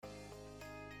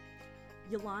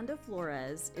Yolanda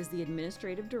Flores is the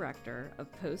Administrative Director of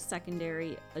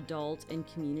Post-Secondary, Adult, and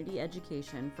Community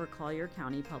Education for Collier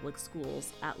County Public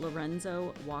Schools at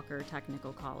Lorenzo Walker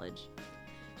Technical College.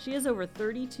 She has over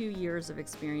 32 years of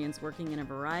experience working in a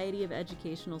variety of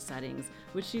educational settings,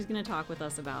 which she's going to talk with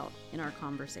us about in our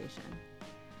conversation.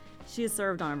 She has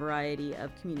served on a variety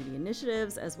of community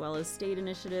initiatives as well as state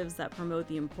initiatives that promote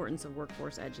the importance of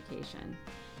workforce education.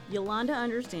 Yolanda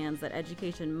understands that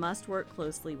education must work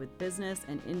closely with business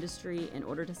and industry in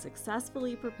order to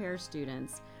successfully prepare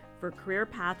students for career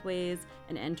pathways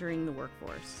and entering the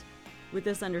workforce. With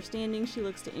this understanding, she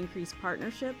looks to increase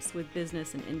partnerships with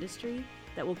business and industry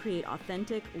that will create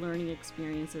authentic learning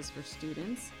experiences for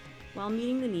students while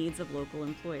meeting the needs of local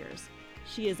employers.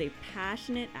 She is a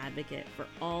passionate advocate for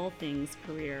all things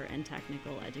career and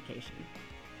technical education.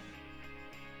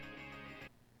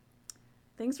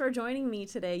 Thanks for joining me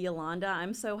today, Yolanda.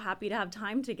 I'm so happy to have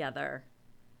time together.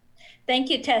 Thank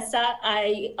you, Tessa.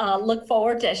 I look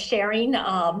forward to sharing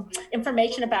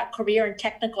information about career and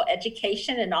technical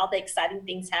education and all the exciting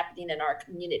things happening in our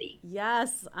community.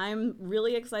 Yes, I'm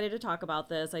really excited to talk about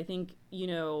this. I think,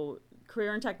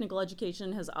 career and technical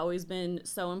education has always been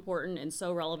so important and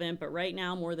so relevant, but right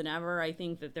now more than ever, I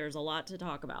think that there's a lot to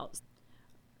talk about.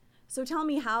 So tell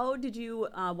me, how did you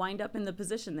wind up in the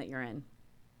position that you're in?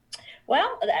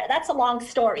 Well, that's a long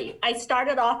story. I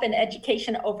started off in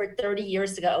education over 30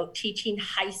 years ago, teaching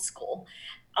high school.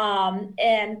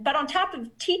 But on top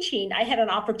of teaching, I had an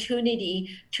opportunity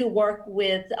to work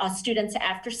with students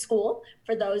after school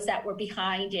for those that were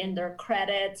behind in their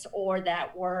credits or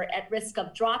that were at risk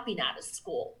of dropping out of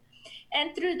school.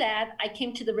 And through that, I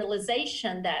came to the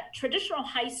realization that traditional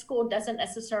high school doesn't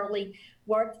necessarily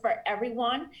work for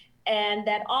everyone, and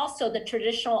that also the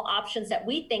traditional options that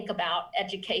we think about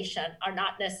education are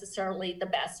not necessarily the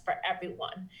best for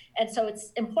everyone. And so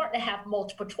it's important to have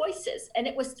multiple choices. And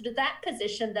it was through that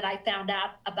position that I found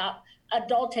out about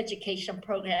adult education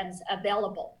programs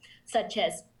available, such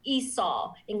as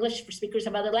ESOL, English for Speakers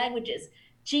of Other Languages,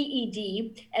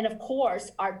 GED, and of course,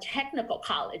 our technical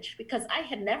college, because I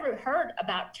had never heard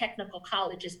about technical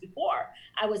colleges before.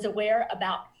 I was aware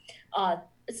about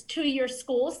two-year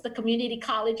schools, the community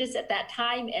colleges at that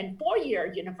time, and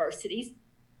four-year universities,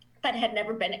 but had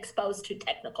never been exposed to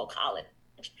technical college.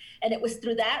 And it was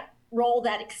through that role,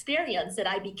 that experience, that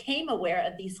I became aware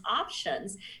of these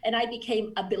options, and I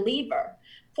became a believer.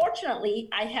 Fortunately,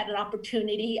 I had an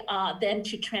opportunity then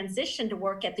to transition to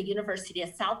work at the University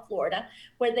of South Florida,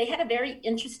 where they had a very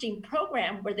interesting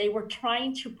program where they were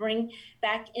trying to bring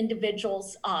back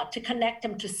individuals to connect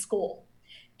them to school.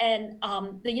 And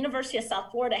the University of South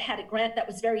Florida had a grant that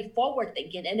was very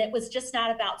forward-thinking, and it was just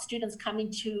not about students coming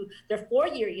to their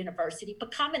four-year university,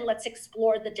 but come and let's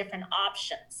explore the different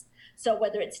options. So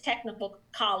whether it's technical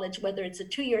college, whether it's a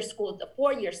two-year school, the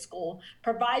four-year school,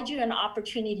 provide you an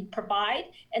opportunity to provide,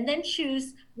 and then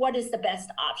choose what is the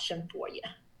best option for you.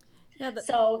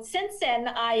 So since then,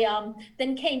 I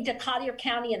then came to Collier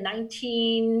County in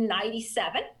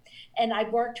 1997. And I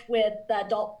worked with the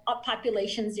adult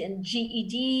populations in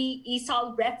GED,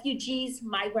 ESOL, refugees,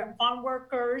 migrant farm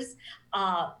workers,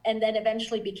 and then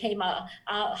eventually became a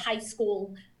high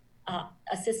school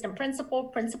assistant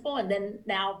principal, and then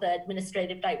now the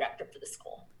administrative director for the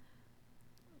school.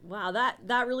 Wow,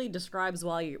 that really describes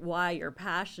why you're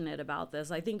passionate about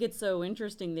this. I think it's so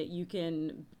interesting that you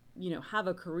can, have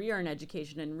a career in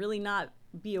education and really not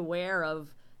be aware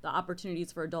of the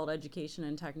opportunities for adult education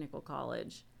and technical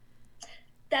college.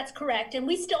 That's correct. And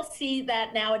we still see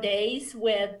that nowadays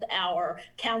with our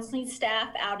counseling staff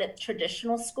out at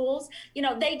traditional schools.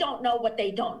 They don't know what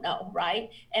they don't know, right?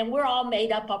 And we're all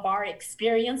made up of our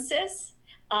experiences.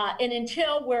 And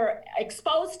until we're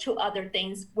exposed to other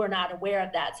things, we're not aware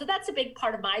of that. So that's a big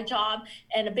part of my job,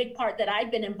 and a big part that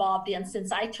I've been involved in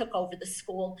since I took over the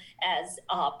school as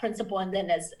principal and then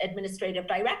as administrative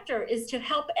director, is to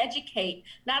help educate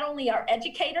not only our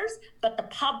educators, but the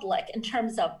public in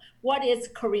terms of what is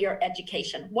career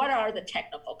education, what are the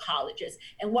technical colleges,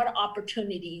 and what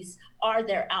opportunities are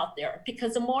there out there.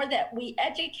 Because the more that we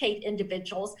educate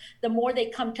individuals, the more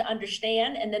they come to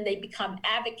understand, and then they become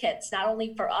advocates, not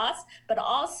only for us, but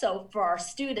also for our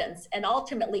students, and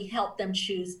ultimately help them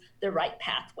choose the right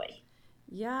pathway.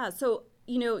 Yeah, so,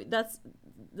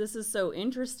 this is so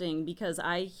interesting because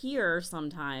I hear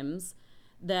sometimes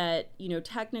that,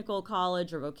 technical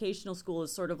college or vocational school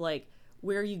is sort of like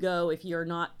where you go if you're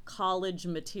not college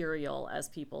material, as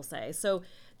people say. So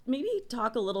maybe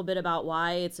talk a little bit about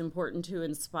why it's important to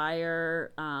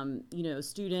inspire,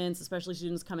 students, especially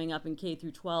students coming up in K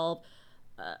through 12,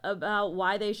 about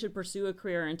why they should pursue a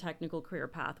career in technical career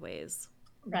pathways.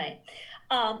 Right.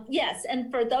 Yes, and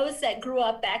for those that grew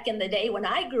up back in the day when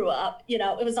I grew up,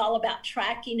 it was all about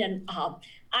tracking and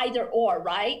either or,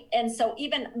 right? And so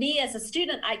even me as a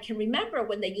student, I can remember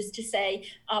when they used to say,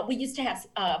 we used to have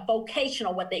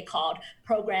vocational, what they called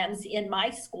programs in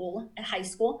my school, high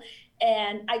school.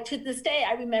 And to this day,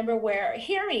 I remember where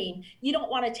hearing, you don't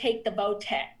want to take the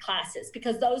VOTEC classes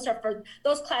because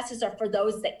those classes are for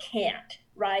those that can't,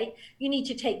 right? You need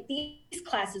to take these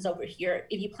classes over here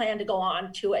if you plan to go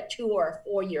on to a 2 or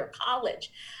 4-year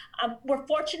college. We're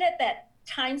fortunate that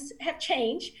times have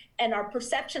changed and our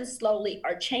perceptions slowly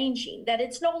are changing, that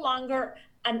it's no longer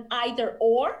an either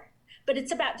or, but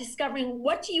it's about discovering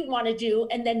what do you want to do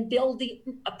and then building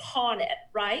upon it,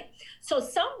 right? So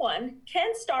someone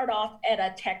can start off at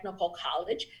a technical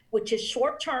college, which is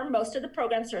short term. Most of the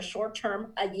programs are short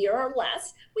term, a year or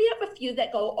less. We have a few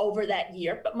that go over that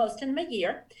year, but most of them a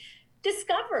year.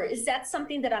 Discover, is that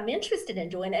something that I'm interested in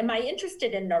doing? Am I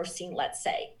interested in nursing, let's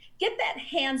say? Get that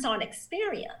hands-on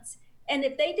experience. And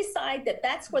if they decide that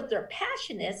that's what their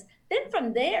passion is, then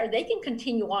from there, they can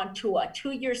continue on to a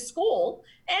 2-year school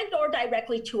and or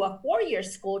directly to a 4-year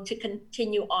school to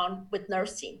continue on with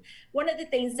nursing. One of the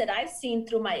things that I've seen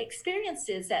through my experience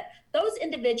is that those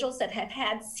individuals that have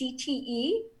had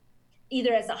CTE,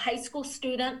 either as a high school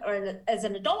student or as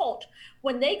an adult,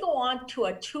 when they go on to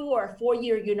a 2 or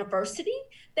 4-year university,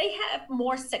 they have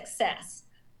more success.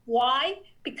 Why?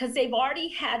 Because they've already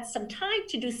had some time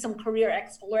to do some career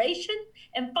exploration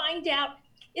and find out,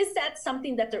 is that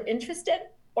something that they're interested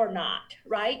or not,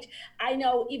 right? I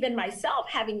know even myself,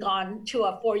 having gone to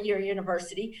a 4-year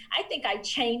university, I think I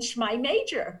changed my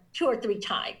major 2 or 3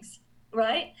 times,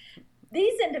 right?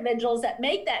 These individuals that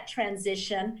make that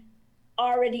transition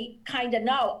already kind of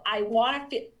know, I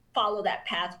want to follow that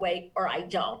pathway or I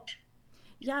don't.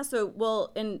 Yeah,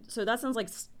 and so that sounds like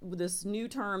this new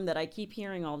term that I keep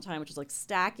hearing all the time, which is like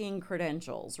stacking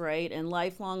credentials, right? And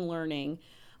lifelong learning.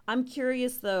 I'm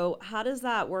curious though, how does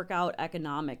that work out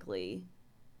economically?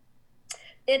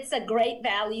 It's a great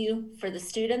value for the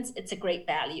students. It's a great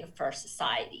value for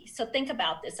society. So think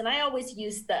about this. And I always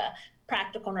use the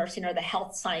practical nursing or the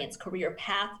health science career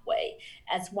pathway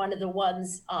as one of the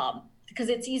ones because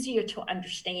it's easier to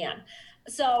understand.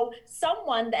 So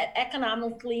someone that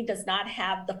economically does not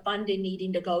have the funding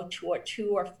needing to go to a 2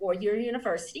 or 4-year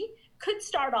university could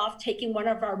start off taking one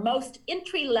of our most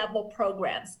entry-level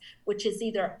programs, which is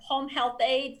either home health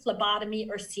aide, phlebotomy,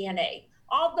 or CNA.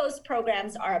 All those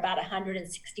programs are about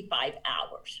 165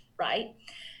 hours, right?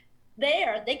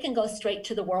 There, they can go straight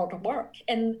to the world of work.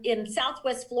 And in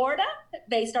Southwest Florida,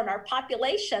 based on our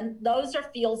population, those are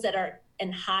fields that are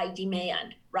in high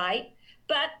demand, right?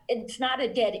 But it's not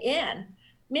a dead end.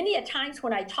 Many a times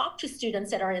when I talk to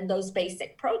students that are in those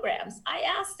basic programs, I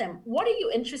ask them, what are you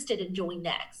interested in doing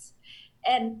next?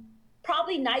 And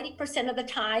probably 90% of the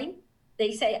time,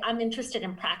 they say, I'm interested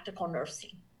in practical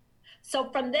nursing. So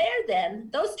from there, then,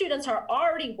 those students are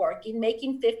already working,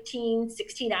 making 15,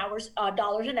 16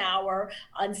 dollars an hour.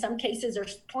 In some cases,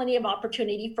 there's plenty of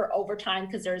opportunity for overtime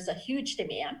because there's a huge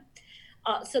demand.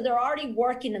 So they're already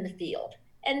working in the field.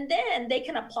 And then they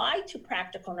can apply to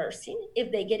practical nursing.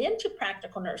 If they get into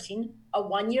practical nursing, a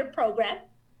 1-year program,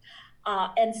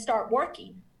 and start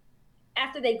working.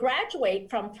 After they graduate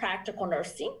from practical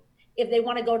nursing, if they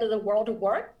want to go to the world of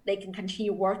work, they can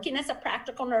continue working as a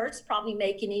practical nurse, probably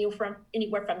making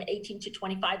anywhere from $18 to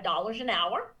 $25 an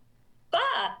hour. But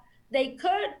they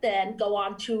could then go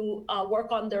on to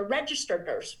work on their registered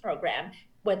nurse program,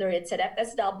 whether it's at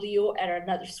FSW or at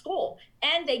another school,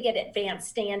 and they get advanced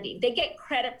standing. They get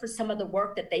credit for some of the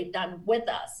work that they've done with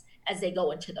us as they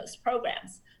go into those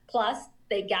programs. Plus,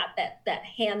 they got that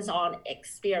hands-on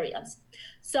experience.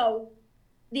 So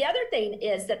the other thing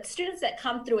is that students that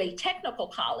come through a technical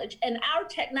college, and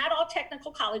not all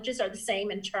technical colleges are the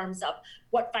same in terms of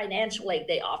what financial aid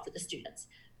they offer the students.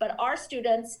 But our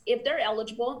students, if they're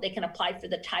eligible, they can apply for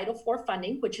the Title IV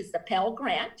funding, which is the Pell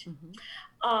Grant.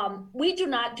 Mm-hmm. We do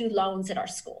not do loans at our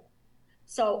school.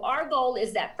 So our goal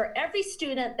is that for every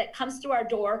student that comes through our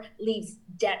door leaves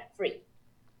debt-free.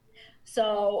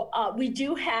 So we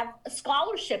do have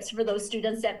scholarships for those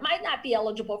students that might not be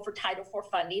eligible for Title IV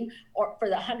funding or for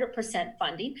the 100%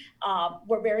 funding.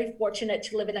 We're very fortunate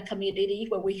to live in a community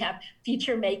where we have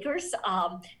future makers,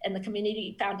 and the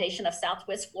Community Foundation of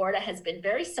Southwest Florida has been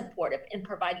very supportive in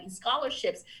providing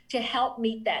scholarships to help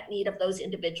meet that need of those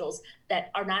individuals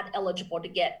that are not eligible to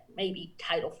get maybe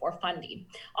Title IV funding.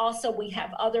 Also, we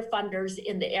have other funders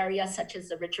in the area, such as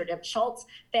the Richard M. Schultz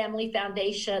Family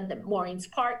Foundation, the Maureen's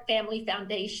Park Family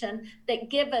Foundation, that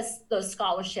give us those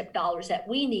scholarship dollars that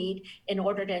we need in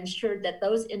order to ensure that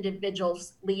those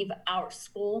individuals leave our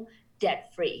school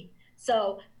debt-free.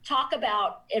 So talk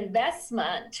about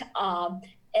investment,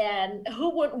 and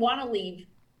who wouldn't want to leave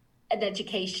an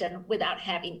education without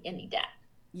having any debt,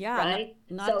 Yeah, right?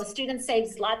 So not a student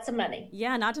saves lots of money.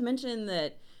 yeah, not to mention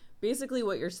that basically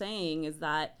what you're saying is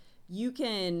that you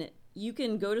can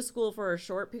go to school for a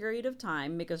short period of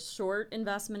time, make a short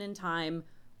investment in time.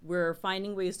 We're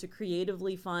finding ways to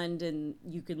creatively fund, and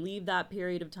you can leave that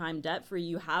period of time debt free.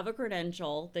 You have a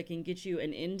credential that can get you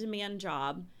an in demand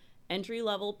job, entry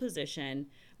level position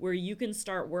where you can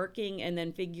start working and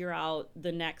then figure out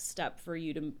the next step for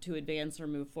you to advance or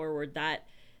move forward.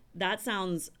 That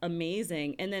sounds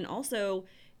amazing. And then also,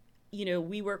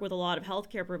 we work with a lot of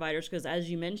healthcare providers because, as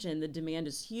you mentioned, the demand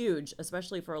is huge,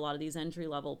 especially for a lot of these entry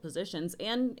level positions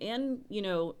and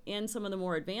some of the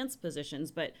more advanced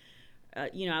positions. But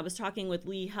I was talking with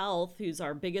Lee Health, who's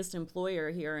our biggest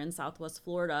employer here in Southwest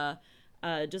Florida,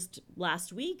 just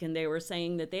last week, and they were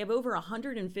saying that they have over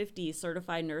 150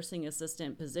 certified nursing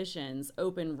assistant positions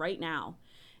open right now.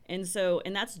 And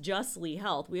that's just Lee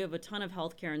Health. We have a ton of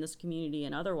healthcare in this community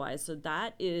and otherwise. So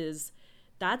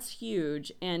that's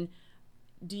huge. And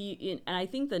I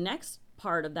think the next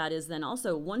part of that is then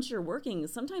also once you're working,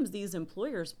 sometimes these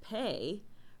employers pay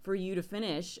for you to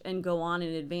finish and go on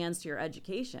and advance your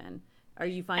education. Are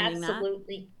you finding that?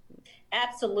 Absolutely.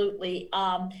 Absolutely.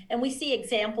 And we see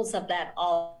examples of that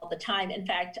all the time. In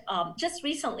fact, just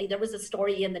recently, there was a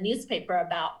story in the newspaper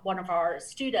about one of our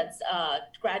students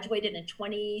graduated in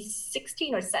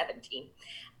 2016 or 17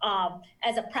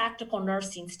 as a practical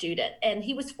nursing student. And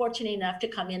he was fortunate enough to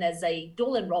come in as a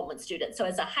dual enrollment student. So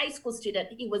as a high school student,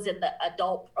 he was in the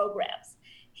adult programs.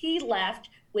 He left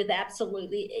with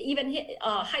absolutely, even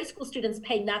high school students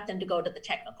pay nothing to go to the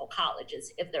technical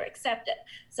colleges if they're accepted.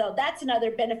 So that's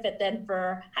another benefit then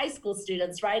for high school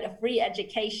students, right? A free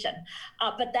education.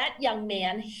 But that young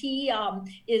man, he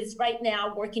is right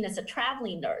now working as a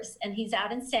traveling nurse, and he's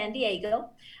out in San Diego.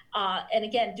 And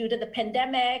again, due to the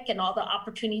pandemic and all the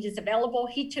opportunities available,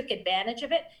 he took advantage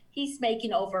of it. He's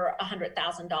making over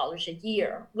 $100,000 a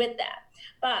year with that.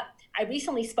 But I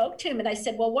recently spoke to him and I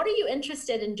said, well, what are you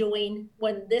interested in doing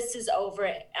when this is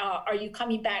over? Are you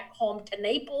coming back home to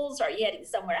Naples? Or are you heading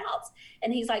somewhere else?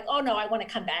 And he's like, oh, no, I want to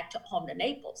come back to home to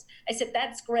Naples. I said,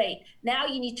 that's great. Now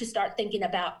you need to start thinking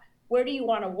about where do you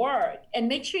want to work? And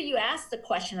make sure you ask the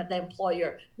question of the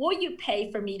employer, will you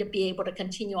pay for me to be able to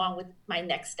continue on with my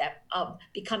next step of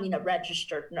becoming a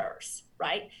registered nurse,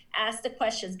 right? Ask the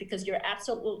questions because you're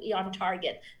absolutely on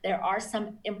target. There are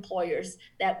some employers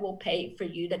that will pay for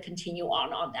you to continue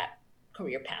on that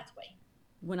career pathway.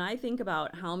 When I think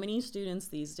about how many students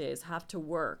these days have to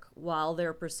work while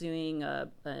they're pursuing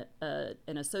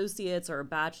an associate's or a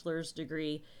bachelor's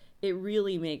degree, it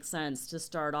really makes sense to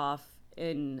start off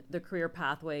in the career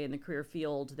pathway in the career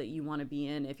field that you want to be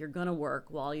in. If you're going to work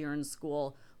while you're in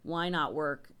school, why not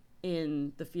work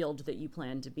in the field that you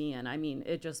plan to be in? I mean,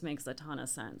 it just makes a ton of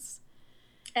sense.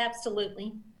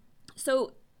 Absolutely.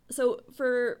 So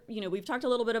for, we've talked a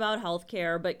little bit about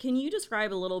healthcare, but can you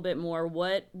describe a little bit more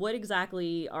what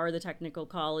exactly are the technical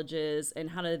colleges and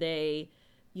how do they,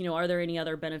 are there any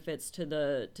other benefits to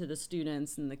the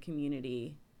students and the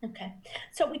community? Okay,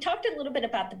 so we talked a little bit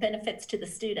about the benefits to the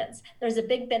students. There's a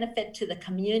big benefit to the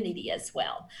community as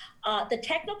well. The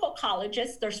technical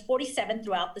colleges, there's 47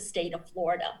 throughout the state of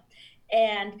Florida.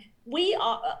 And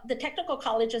the technical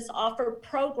colleges offer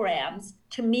programs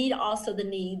to meet also the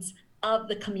needs of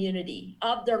the community,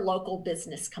 of their local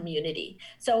business community.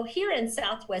 So here in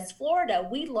Southwest Florida,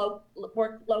 we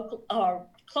work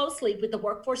closely with the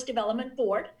Workforce Development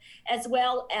Board, as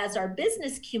well as our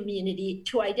business community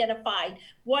to identify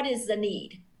what is the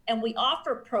need. And we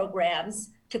offer programs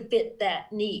to fit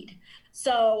that need.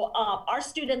 So our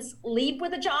students leave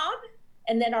with a job,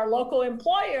 and then our local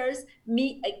employers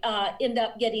end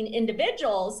up getting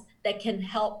individuals that can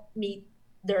help meet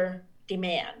their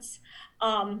demands.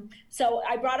 So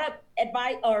I brought up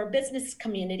our business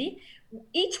community.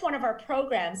 Each one of our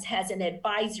programs has an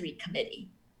advisory committee,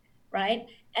 right?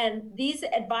 And these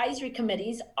advisory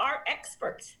committees are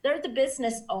experts. They're the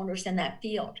business owners in that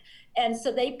field. And so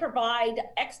they provide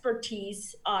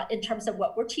expertise in terms of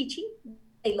what we're teaching.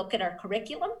 They look at our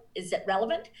curriculum. Is it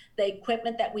relevant? The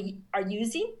equipment that we are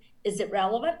using, is it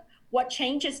relevant? What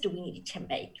changes do we need to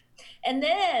make? And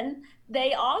then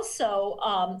they also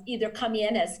either come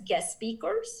in as guest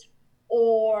speakers,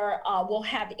 or we'll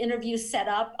have interviews set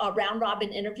up, round robin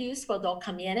interviews, where they'll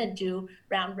come in and do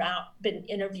round robin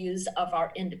interviews of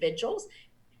our individuals.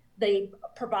 They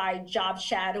provide job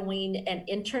shadowing and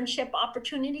internship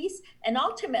opportunities, and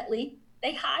ultimately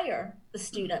they hire the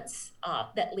students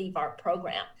that leave our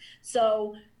program.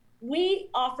 So we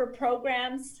offer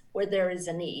programs where there is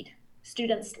a need.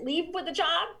 Students leave with a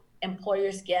job,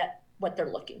 employers get what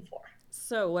they're looking for.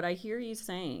 So, what I hear you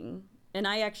saying, and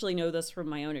I actually know this from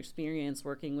my own experience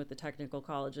working with the technical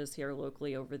colleges here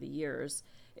locally over the years,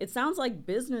 it sounds like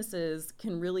businesses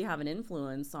can really have an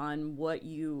influence on what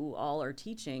you all are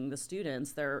teaching the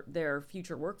students, their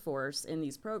future workforce in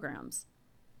these programs.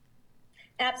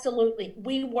 Absolutely.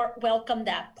 We welcome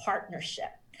that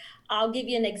partnership. I'll give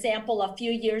you an example. A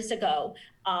few years ago,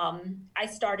 I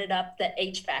started up the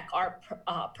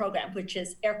HVAC program, which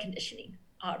is air conditioning,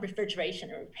 refrigeration,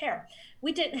 and repair.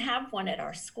 We didn't have one at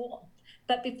our school.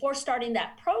 But before starting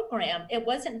that program, it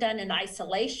wasn't done in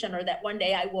isolation or that one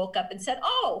day I woke up and said,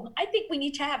 oh, I think we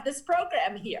need to have this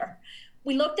program here.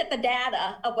 We looked at the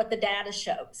data of what the data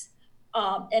shows.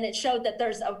 And it showed that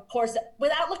there's, of course,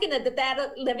 without looking at the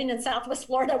data, living in Southwest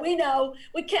Florida, we know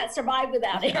we can't survive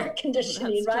without air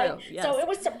conditioning, right? Yes. So it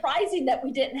was surprising that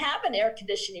we didn't have an air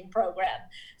conditioning program.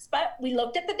 But we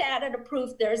looked at the data to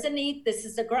prove there's a need, this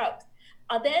is a growth.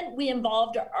 Then we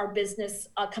involved our business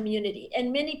community,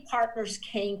 and many partners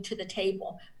came to the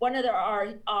table. One of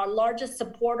our largest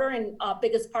supporter and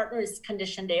biggest partner is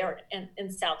Conditioned Air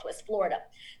in Southwest Florida.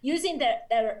 Using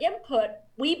their input,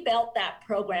 we built that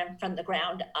program from the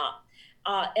ground up.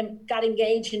 And got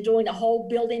engaged in doing a whole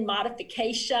building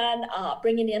modification,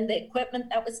 bringing in the equipment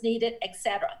that was needed,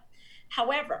 etc.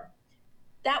 However,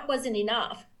 that wasn't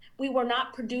enough. We were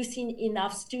not producing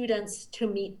enough students to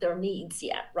meet their needs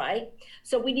yet, right?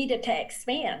 So we needed to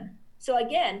expand. So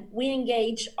again, we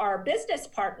engaged our business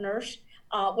partners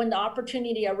when the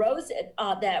opportunity arose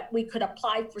that we could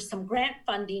apply for some grant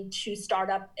funding to start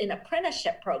up an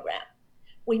apprenticeship program.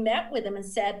 We met with them and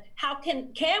said, how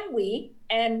can we,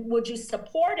 and would you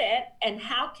support it, and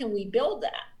how can we build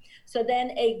that? So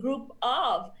then a group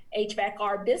of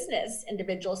HVAC/R business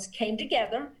individuals came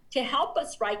together to help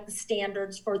us write the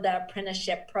standards for the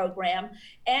apprenticeship program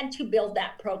and to build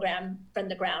that program from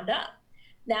the ground up.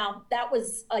 Now, that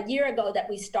was a year ago that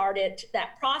we started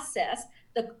that process.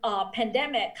 The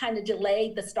pandemic kind of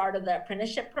delayed the start of the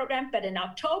apprenticeship program, but in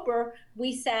October,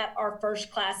 we sat our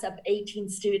first class of 18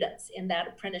 students in that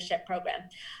apprenticeship program.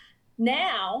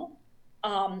 Now,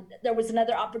 there was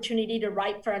another opportunity to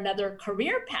write for another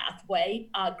career pathway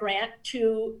grant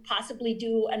to possibly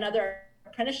do another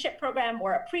apprenticeship program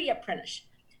or a pre-apprentice.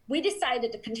 We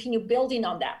decided to continue building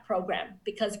on that program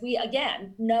because we,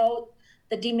 again, know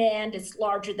the demand is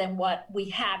larger than what we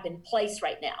have in place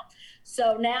right now.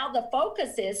 So now the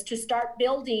focus is to start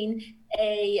building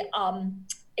a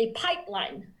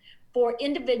pipeline for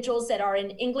individuals that are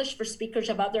in English for speakers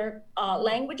of other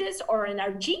languages or in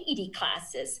our GED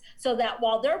classes, so that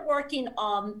while they're working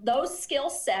on those skill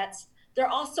sets, they're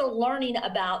also learning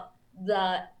about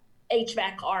the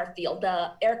HVAC/R field,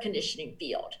 the air conditioning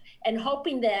field, and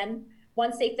hoping then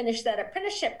once they finish that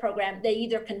apprenticeship program, they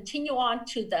either continue on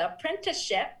to the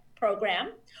apprenticeship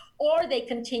program or they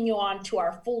continue on to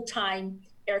our full-time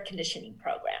air conditioning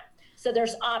program. So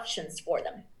there's options for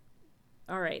them.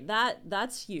 All right,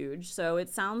 that's huge. So it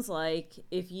sounds like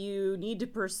if you need to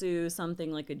pursue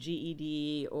something like a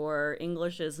GED, or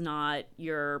English is not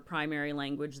your primary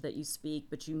language that you speak,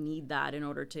 but you need that in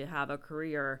order to have a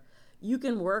career, you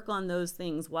can work on those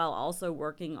things while also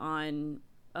working on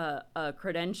a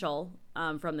credential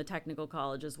from the technical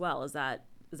college as well. Is that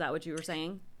what you were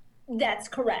saying? That's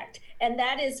correct. And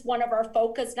that is one of our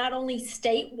focus, not only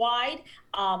statewide,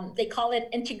 they call it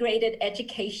integrated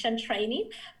education training,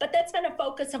 but that's been a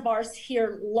focus of ours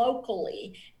here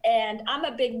locally. And I'm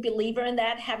a big believer in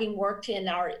that, having worked in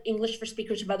our English for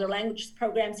Speakers of Other Languages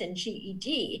programs in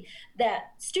GED,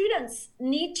 that students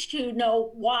need to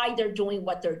know why they're doing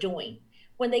what they're doing.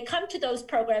 When they come to those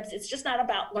programs, it's just not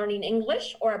about learning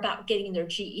English or about getting their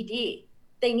GED.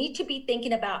 They need to be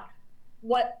thinking about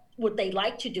what would they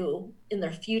like to do in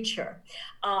their future.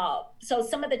 So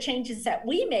some of the changes that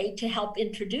we made to help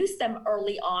introduce them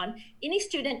early on, any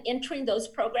student entering those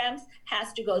programs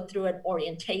has to go through an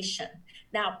orientation.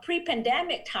 Now,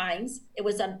 pre-pandemic times, it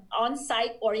was an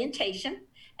on-site orientation.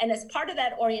 And as part of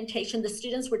that orientation, the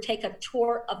students would take a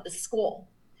tour of the school,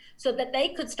 so that they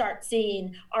could start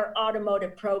seeing our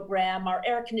automotive program, our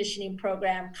air conditioning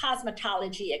program,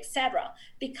 cosmetology, etc.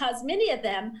 Because many of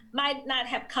them might not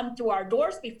have come through our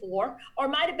doors before, or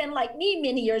might have been like me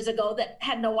many years ago that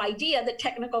had no idea that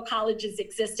technical colleges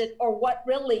existed or what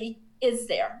really is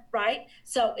there, right?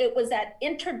 So it was that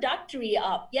introductory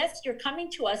of, yes, you're coming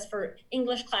to us for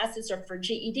English classes or for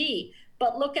GED,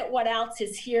 but look at what else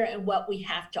is here and what we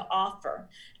have to offer.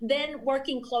 Then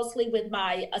working closely with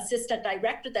my assistant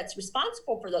director that's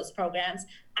responsible for those programs,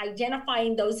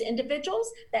 identifying those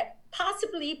individuals that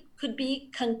possibly could be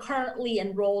concurrently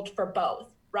enrolled for both.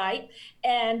 right?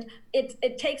 And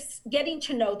it takes getting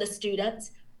to know the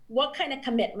students. What kind of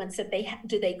commitments that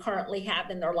do they currently have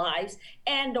in their lives,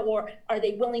 and or are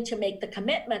they willing to make the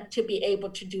commitment to be able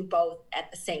to do both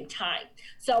at the same time?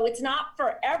 So it's not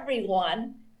for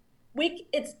everyone.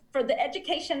 It's for the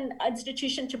education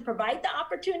institution to provide the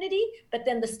opportunity, but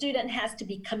then the student has to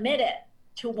be committed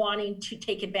to wanting to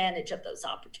take advantage of those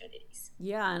opportunities.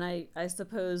 Yeah, and I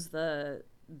suppose the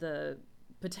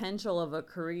potential of a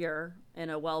career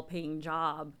and a well-paying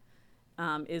job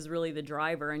is really the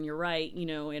driver. And you're right,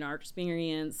 in our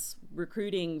experience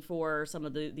recruiting for some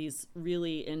of these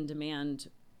really in-demand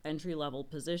entry-level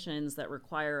positions that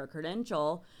require a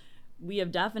credential, we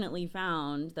have definitely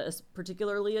found that,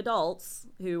 particularly adults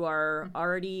who are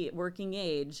already working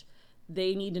age,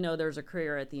 they need to know there's a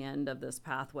career at the end of this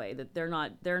pathway, that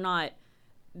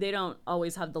they don't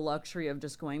always have the luxury of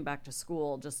just going back to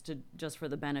school just for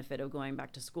the benefit of going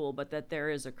back to school, but that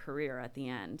there is a career at the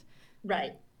end.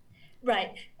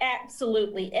 Right,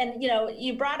 absolutely. And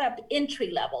you brought up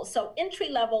entry level. So entry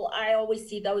level, I always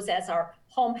see those as our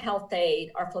home health aide,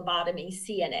 our phlebotomy,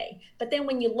 CNA. But then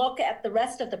when you look at the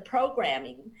rest of the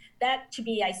programming, that to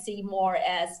me I see more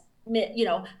as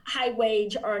high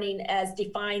wage earning as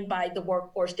defined by the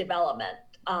Workforce Development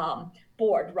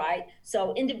Board, right?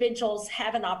 So individuals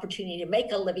have an opportunity to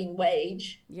make a living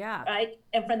wage, yeah, right?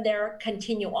 And from there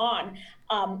continue on.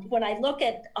 When I look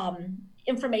at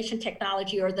information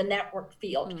technology or the network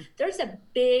field, there's a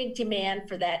big demand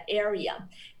for that area.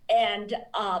 And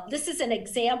this is an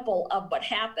example of what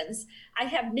happens. I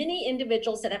have many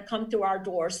individuals that have come through our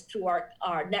doors through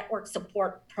our network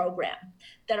support program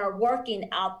that are working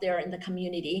out there in the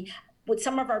community. With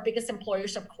some of our biggest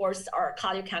employers, of course, are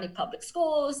Collier County Public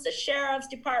Schools, the Sheriff's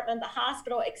Department, the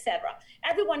hospital, etc.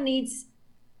 Everyone needs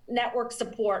network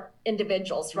support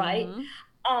individuals, right?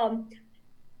 I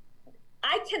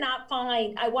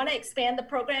want to expand the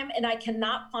program, and I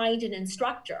cannot find an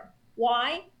instructor.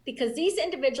 Why? Because these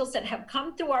individuals that have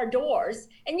come through our doors,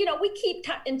 and we keep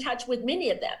in touch with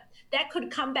many of them, that could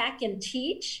come back and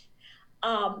teach,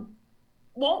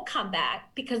 won't come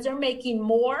back because they're making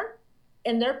more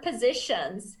in their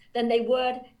positions than they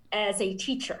would as a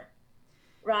teacher,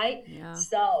 right? Yeah.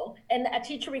 So, and a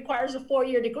teacher requires a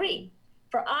 4-year degree.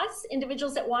 For us,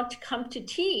 individuals that want to come to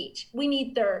teach, we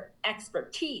need their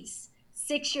expertise,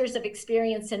 6 years of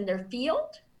experience in their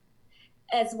field,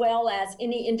 as well as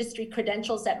any industry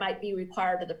credentials that might be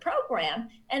required of the program.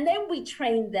 And then we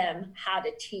train them how to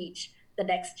teach the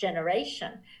next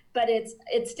generation. But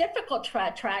it's difficult to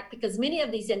attract because many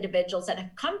of these individuals that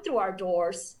have come through our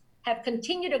doors have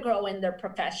continued to grow in their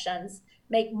professions,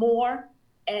 make more,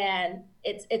 and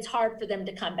it's hard for them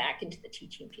to come back into the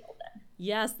teaching field then.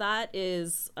 Yes,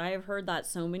 I have heard that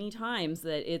so many times,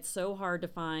 that it's so hard to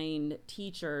find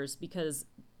teachers because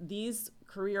these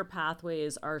career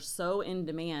pathways are so in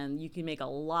demand. You can make a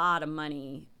lot of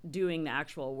money doing the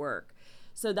actual work.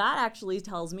 So that actually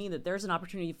tells me that there's an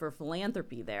opportunity for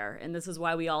philanthropy there. And this is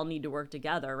why we all need to work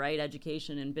together, right?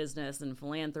 Education and business and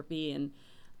philanthropy and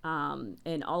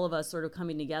all of us sort of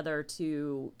coming together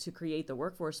to create the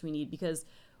workforce we need. Because,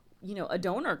 a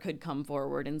donor could come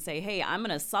forward and say, hey, I'm going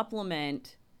to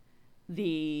supplement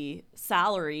the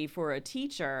salary for a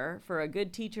teacher, for a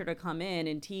good teacher to come in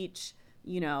and teach,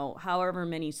 however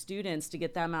many students to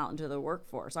get them out into the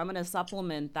workforce. I'm going to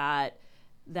supplement that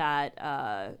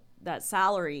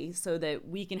salary so that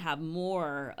we can have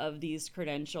more of these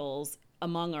credentials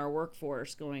among our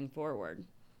workforce going forward.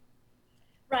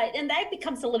 Right, and that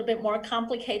becomes a little bit more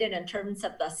complicated in terms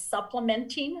of the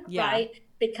supplementing, right?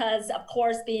 Because, of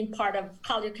course, being part of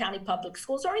Collier County Public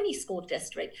Schools or any school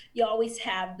district, you always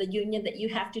have the union that you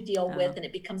have to deal with, and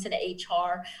it becomes an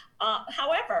HR.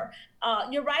 However,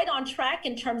 you're right on track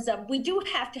in terms of we do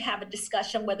have to have a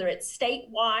discussion, whether it's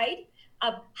statewide,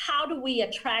 of how do we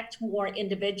attract more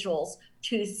individuals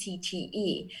to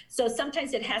CTE. So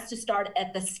sometimes it has to start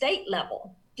at the state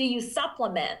level. Do you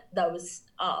supplement those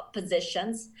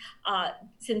positions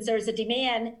since there's a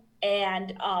demand?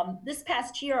 And this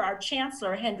past year, our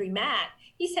chancellor, Henry Mack,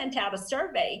 he sent out a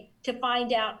survey to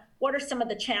find out what are some of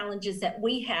the challenges that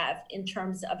we have in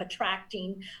terms of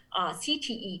attracting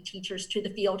CTE teachers to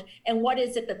the field, and what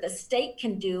is it that the state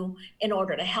can do in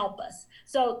order to help us.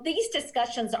 So these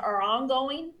discussions are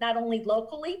ongoing, not only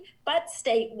locally, but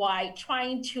statewide,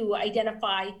 trying to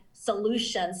identify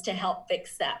solutions to help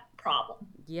fix that problem.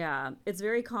 Yeah, it's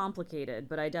very complicated,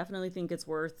 but I definitely think it's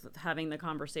worth having the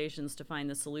conversations to find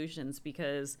the solutions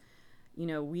because,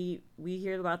 we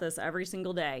hear about this every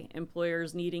single day.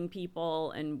 Employers needing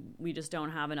people, and we just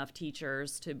don't have enough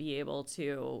teachers to be able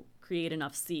to create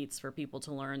enough seats for people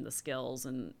to learn the skills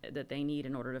and that they need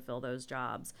in order to fill those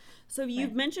jobs. So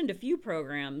you've mentioned a few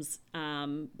programs,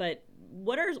 but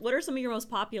what are some of your most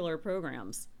popular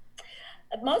programs?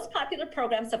 Most popular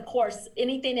programs, of course,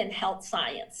 anything in health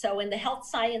science. So in the health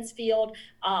science field,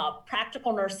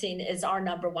 practical nursing is our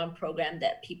number one program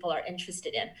that people are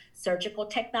interested in. Surgical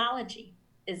technology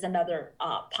is another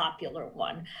popular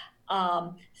one.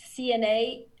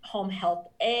 CNA, home health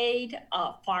aid,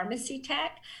 pharmacy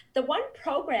tech. The one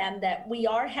program that we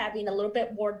are having a little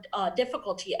bit more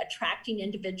difficulty attracting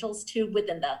individuals to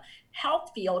within the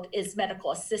health field is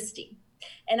medical assisting.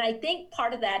 And I think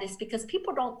part of that is because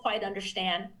people don't quite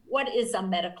understand what is a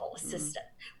medical assistant.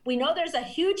 We know there's a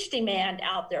huge demand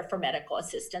out there for medical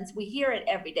assistants. We hear it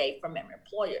every day from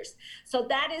employers. So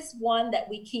that is one that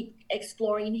we keep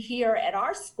exploring here at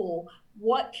our school.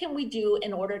 What can we do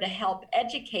in order to help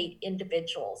educate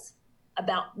individuals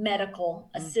about medical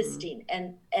assisting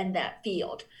and that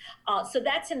field? So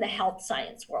that's in the health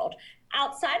science world.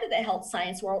 Outside of the health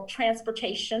science world,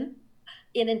 transportation.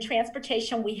 In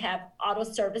transportation, we have auto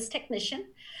service technician.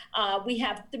 We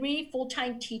have 3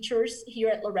 full-time teachers here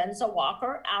at Lorenzo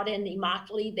Walker. Out in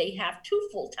Immokalee, they have 2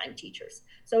 full-time teachers.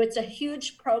 So it's a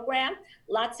huge program,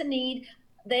 lots of need.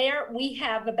 There, we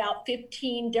have about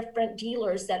 15 different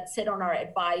dealers that sit on our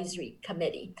advisory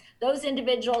committee. Those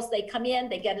individuals, they come in,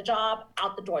 they get a job,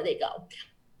 out the door they go.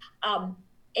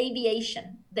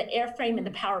 Aviation, the airframe and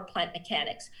the power plant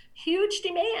mechanics, huge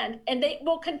demand, and they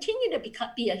will continue to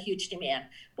be a huge demand.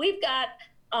 We've got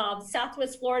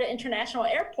Southwest Florida International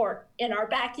Airport in our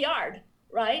backyard,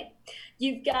 right?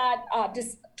 You've got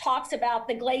just talks about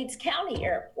the Glades County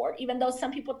Airport, even though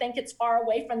some people think it's far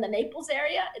away from the Naples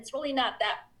area, it's really not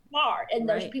that far, and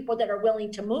there's people that are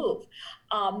willing to move.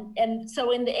 And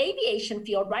so in the aviation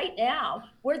field right now,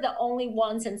 we're the only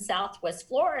ones in Southwest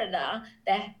Florida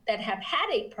that have had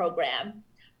a program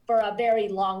for a very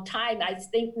long time. I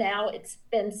think now it's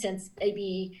been since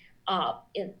maybe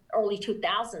in early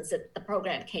 2000s that the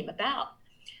program came about.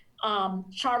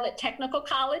 Charlotte Technical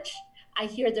College, I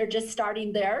hear they're just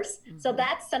starting theirs. So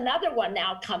that's another one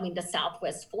now coming to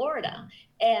Southwest Florida.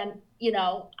 And,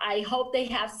 I hope they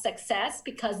have success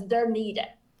because they're needed.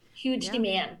 Huge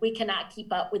demand. We cannot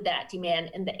keep up with that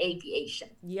demand in the aviation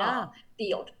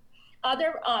field.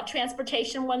 Other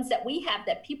transportation ones that we have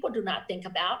that people do not think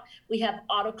about, we have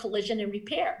auto collision and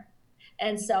repair.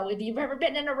 And so if you've ever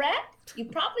been in a wreck, you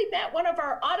probably met one of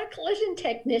our auto collision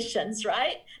technicians,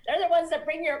 right? They're the ones that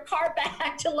bring your car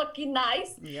back to looking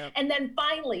nice. Yep. And then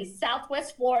finally,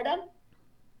 Southwest Florida,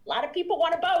 a lot of people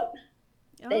want a boat.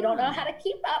 They don't know how to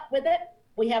keep up with it.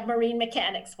 We have marine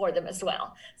mechanics for them as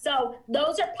well. So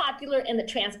those are popular in the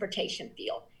transportation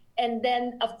field. And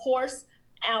then, of course,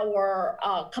 our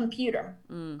computer,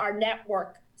 our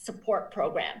network support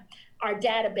program, our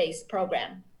database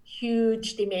program,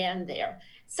 huge demand there.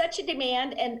 Such a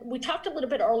demand, and we talked a little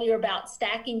bit earlier about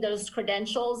stacking those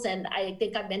credentials, and I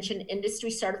think I mentioned industry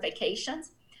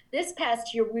certifications. This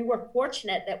past year, we were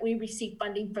fortunate that we received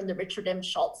funding from the Richard M.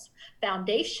 Schultz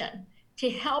Foundation to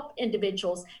help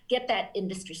individuals get that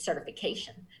industry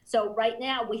certification. So right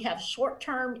now we have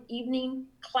short-term evening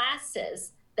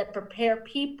classes that prepare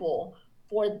people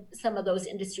for some of those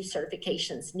industry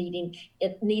certifications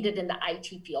needed in the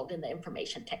IT field, in the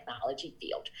information technology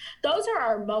field. Those are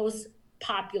our most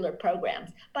popular programs.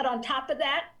 But on top of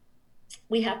that,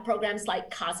 we have programs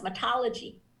like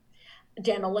cosmetology,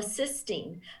 dental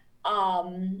assisting,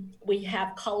 we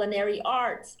have culinary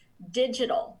arts,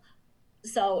 digital.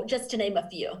 So just to name a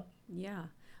few. Yeah.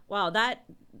 Wow. That,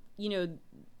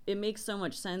 it makes so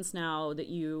much sense now that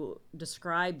you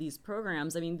describe these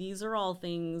programs. I mean, these are all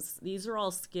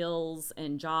skills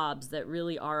and jobs that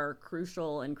really are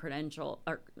crucial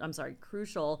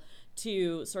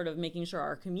to sort of making sure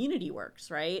our community works,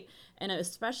 right? And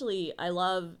especially, I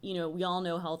love, we all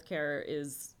know healthcare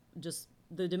is just,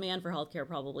 the demand for healthcare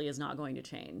probably is not going to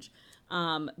change.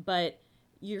 But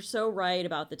you're so right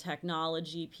about the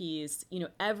technology piece.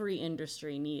 Every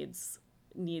industry needs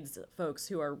folks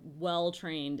who are well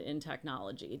trained in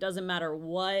technology. It doesn't matter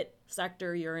what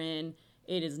sector you're in,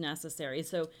 it is necessary.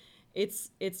 So it's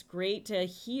great to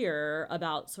hear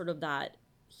about sort of that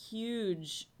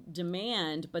huge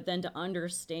demand, but then to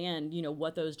understand,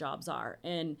 what those jobs are.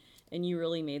 And you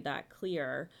really made that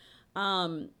clear.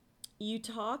 You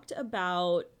talked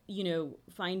about,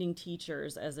 finding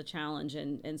teachers as a challenge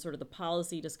and sort of the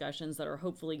policy discussions that are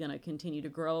hopefully going to continue to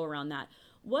grow around that.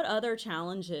 What other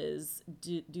challenges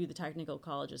do the technical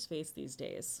colleges face these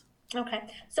days? Okay,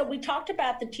 so we talked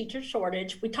about the teacher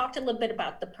shortage. We talked a little bit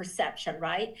about the perception,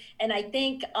 right? And I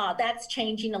think that's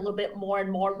changing a little bit more and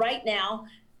more. Right now,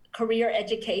 career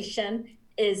education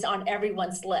is on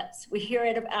everyone's lips. We hear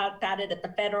about it at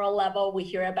the federal level. We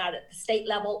hear about it at the state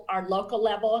level. Our local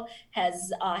level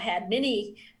has had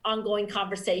many ongoing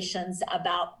conversations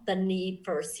about the need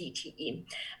for CTE.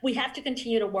 We have to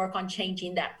continue to work on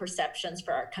changing that perceptions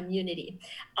for our community.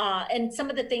 And some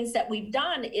of the things that we've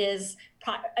done is,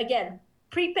 again,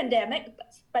 pre-pandemic,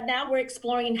 but now we're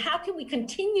exploring how can we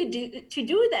continue to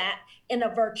do that in a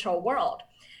virtual world.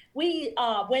 We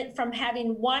went from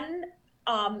having one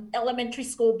elementary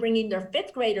school bringing their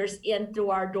fifth graders in through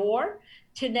our door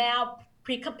to now,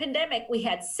 pre-pandemic, we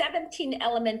had 17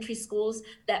 elementary schools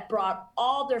that brought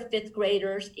all their fifth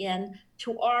graders in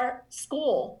to our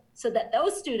school so that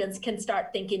those students can start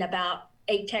thinking about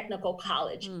a technical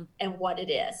college and what it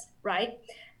is, right?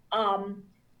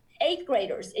 Eighth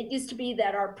graders, it used to be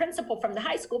that our principal from the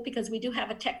high school, because we do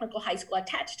have a technical high school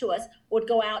attached to us, would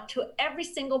go out to every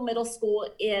single middle school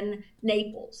in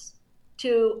Naples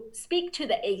to speak to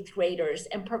the eighth graders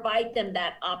and provide them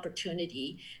that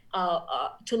opportunity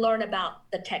to learn about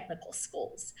the technical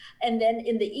schools. And then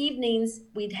in the evenings,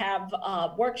 we'd have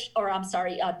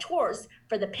tours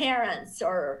for the parents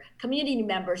or community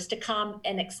members to come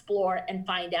and explore and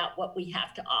find out what we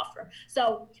have to offer.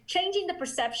 So changing the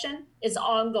perception is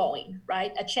ongoing,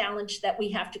 right? A challenge that we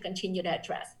have to continue to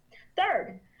address.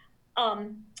 Third,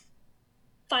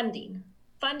 funding.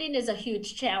 Funding is a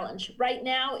huge challenge. Right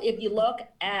now, if you look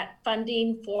at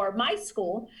funding for my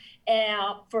school,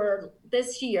 for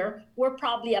this year, we're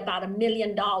probably about $1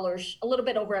 million, a little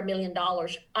bit over $1 million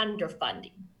under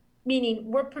funding, meaning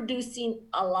we're producing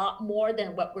a lot more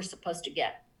than what we're supposed to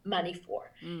get money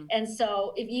for. And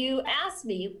so if you ask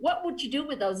me, what would you do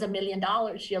with those $1 million,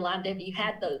 Yolanda,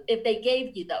 if they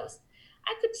gave you those?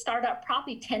 I could start up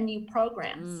probably 10 new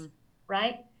programs,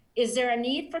 right? Is there a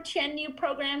need for 10 new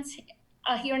programs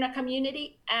here in our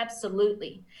community?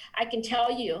 Absolutely. I can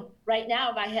tell you right now,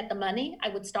 if I had the money, I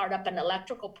would start up an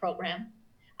electrical program.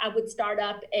 I would start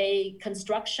up a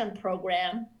construction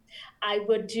program. I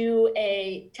would do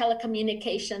a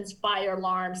telecommunications, fire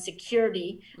alarm,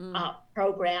 security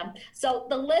program. So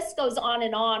the list goes on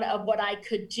and on of what I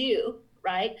could do,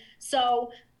 right?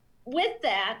 So with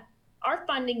that, our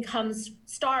funding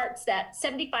starts that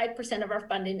 75% of our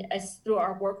funding is through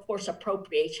our workforce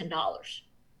appropriation dollars.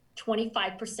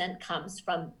 25% comes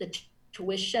from the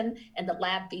tuition and the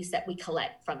lab fees that we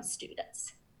collect from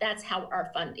students. That's how our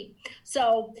funding.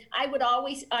 So I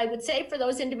would say for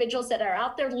those individuals that are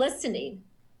out there listening,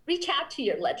 reach out to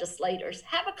your legislators,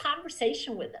 have a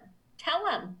conversation with them, tell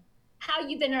them how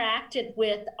you've interacted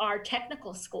with our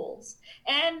technical schools,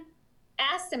 and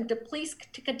ask them to please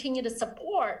to continue to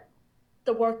support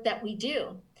the work that we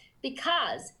do,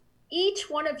 because each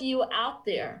one of you out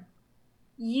there,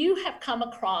 you have come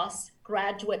across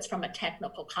graduates from a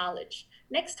technical college.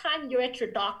 Next time you're at your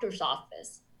doctor's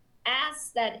office,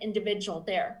 ask that individual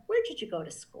there, where did you go to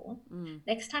school?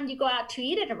 Next time you go out to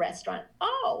eat at a restaurant,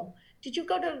 oh, did you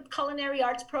go to culinary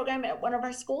arts program at one of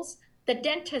our schools? The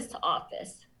dentist's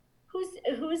office,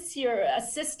 who's your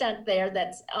assistant there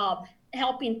that's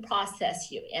helping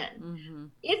process you in?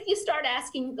 If you start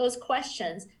asking those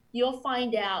questions, you'll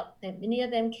find out that many of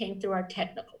them came through our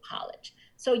technical college.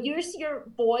 So use your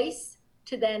voice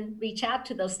to then reach out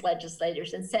to those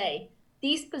legislators and say,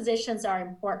 these positions are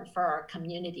important for our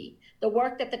community. The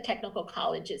work that the technical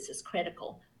colleges is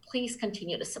critical. Please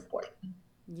continue to support.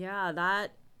 Yeah,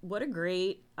 what a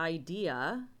great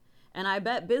idea. And I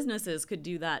bet businesses could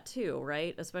do that too,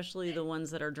 right? Especially the ones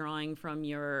that are drawing from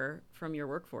your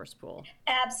workforce pool.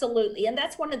 Absolutely. And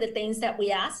that's one of the things that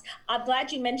we asked. I'm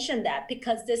glad you mentioned that,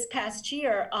 because this past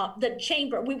year, the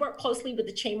Chamber, we work closely with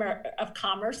the Chamber of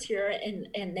Commerce here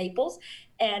in Naples.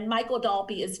 And Michael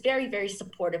Dalby is very, very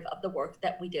supportive of the work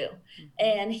that we do.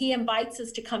 And he invites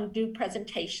us to come do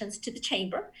presentations to the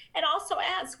Chamber and also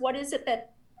asks, what is it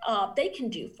that they can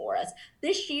do for us.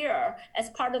 This year, as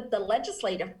part of the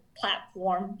legislative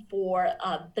platform for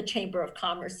the Chamber of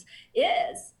Commerce,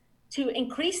 is to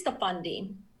increase the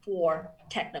funding for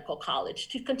technical college,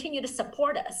 to continue to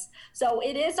support us. So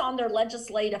it is on their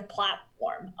legislative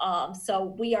platform.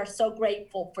 So we are so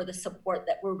grateful for the support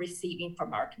that we're receiving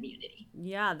from our community.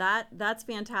 Yeah, that's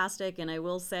fantastic. And I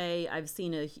will say I've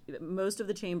seen most of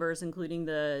the chambers, including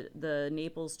the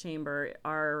Naples Chamber,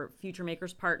 are Future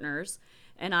Makers partners.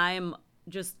 And I am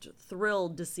just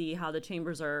thrilled to see how the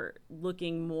chambers are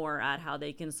looking more at how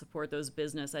they can support those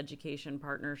business education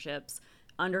partnerships,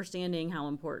 understanding how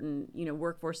important,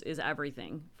 workforce is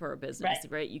everything for a business,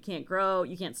 right? You can't grow,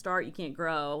 you can't start, you can't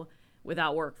grow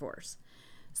without workforce.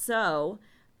 So,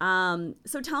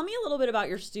 so tell me a little bit about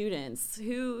your students.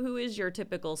 Who is your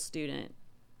typical student?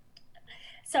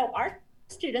 So our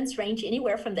students range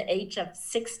anywhere from the age of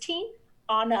 16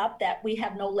 on up, that we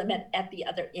have no limit at the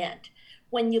other end.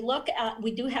 When you look at,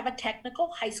 we do have a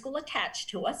technical high school attached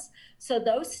to us. So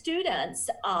those students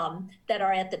that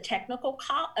are at the technical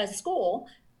school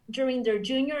during their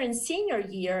junior and senior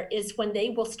year is when they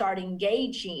will start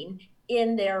engaging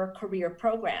in their career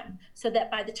program, so that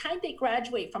by the time they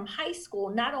graduate from high school,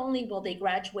 not only will they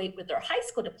graduate with their high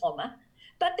school diploma,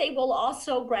 but they will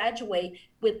also graduate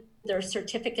with their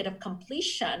certificate of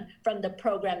completion from the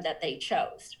program that they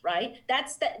chose, right?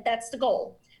 That's the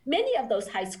goal. Many of those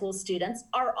high school students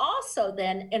are also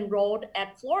then enrolled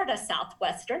at Florida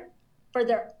Southwestern for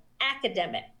their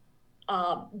academic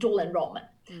dual enrollment.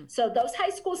 So those high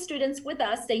school students with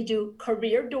us, they do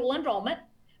career dual enrollment.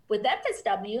 With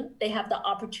FSW, they have the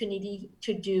opportunity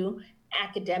to do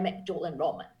academic dual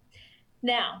enrollment.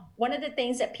 Now, one of the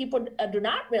things that people do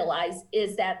not realize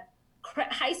is that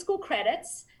high school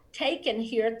credits taken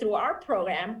here through our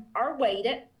program are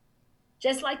weighted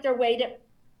just like they're weighted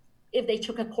if they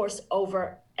took a course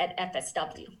over at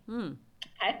FSW.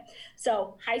 Okay,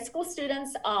 so high school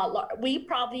students, we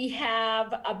probably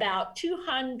have about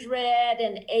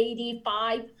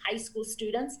 285 high school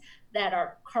students that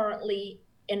are currently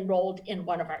enrolled in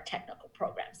one of our technical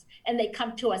programs, and they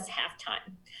come to us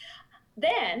half-time.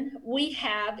 Then we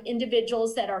have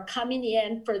individuals that are coming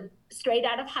in for straight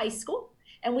out of high school,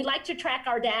 and we like to track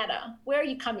our data. Where are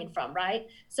you coming from, right?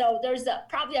 So there's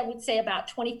probably, I would say, about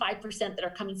 25% that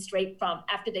are coming straight from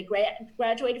after they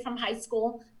graduated from high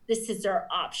school. This is their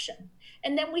option.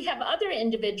 And then we have other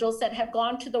individuals that have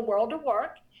gone to the world of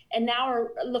work and now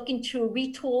are looking to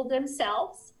retool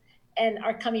themselves and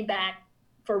are coming back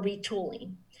for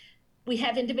retooling. We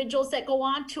have individuals that go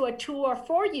on to a 2 or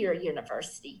 4 year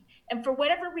university, and for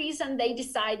whatever reason, they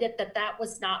decided that that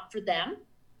was not for them.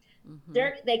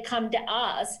 They come to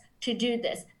us to do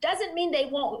this. Doesn't mean they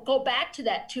won't go back to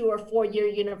that 2 or 4 year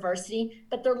university,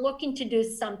 but they're looking to do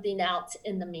something else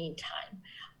in the meantime.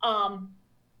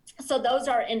 So those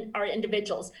are our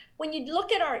individuals. When you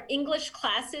look at our English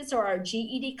classes or our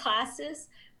GED classes,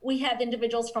 we have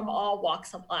individuals from all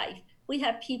walks of life. We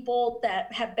have people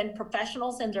that have been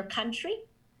professionals in their country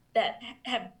that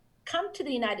have come to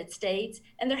the United States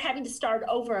and they're having to start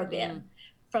over again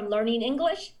from learning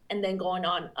English and then going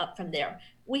on up from there.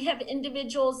 We have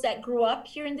individuals that grew up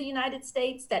here in the United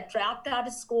States, that dropped out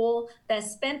of school, that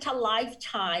spent a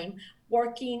lifetime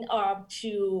working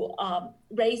to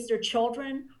raise their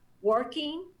children,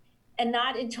 working, and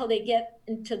not until they get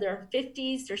into their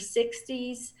 50s or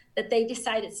 60s that they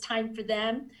decide it's time for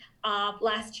them.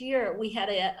 Last year, we had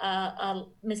a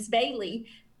Miss Bailey,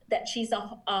 that she's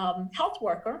a health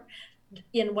worker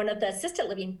in one of the assisted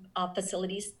living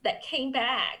facilities, that came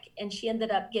back and she ended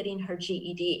up getting her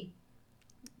GED.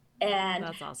 And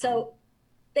that's awesome. So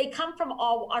they come from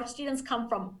our students come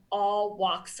from all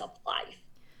walks of life.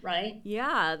 Right?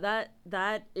 Yeah,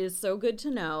 that is so good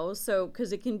to know. So,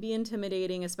 because it can be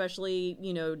intimidating, especially,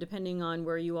 depending on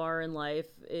where you are in life,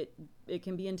 it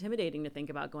can be intimidating to think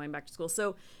about going back to school.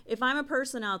 So if I'm a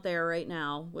person out there right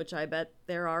now, which I bet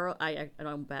there are, I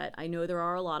don't bet, I know there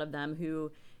are a lot of them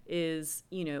who is,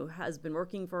 has been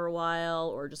working for a while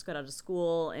or just got out of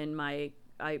school, and I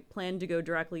plan to go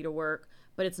directly to work,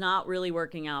 but it's not really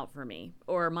working out for me,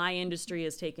 or my industry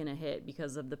has taken a hit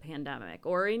because of the pandemic,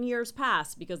 or in years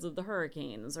past because of the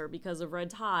hurricanes, or because of red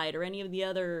tide, or any of the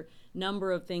other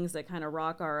number of things that kind of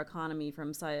rock our economy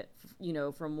from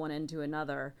one end to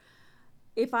another.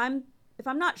 If I'm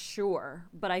not sure,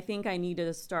 but I think I need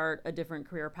to start a different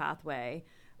career pathway,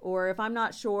 or if I'm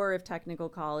not sure if technical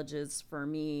college is for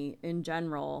me in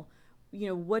general,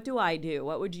 what do I do?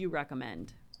 What would you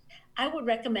recommend? I would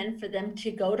recommend for them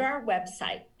to go to our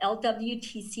website,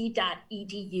 lwtc.edu.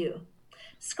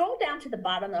 Scroll down to the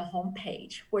bottom of the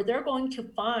homepage where they're going to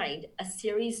find a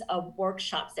series of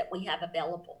workshops that we have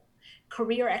available.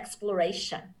 Career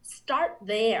exploration. Start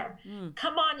there.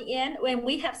 Come on in, and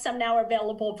we have some now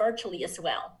available virtually as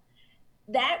well.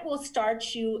 That will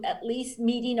start you at least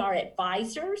meeting our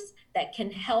advisors that can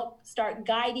help start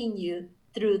guiding you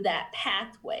through that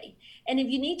pathway. And if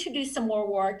you need to do some more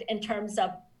work in terms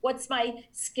of what's my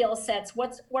skill sets,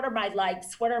 what are my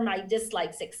likes, what are my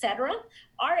dislikes, etc.,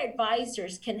 our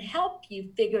advisors can help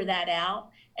you figure that out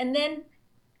and then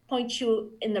point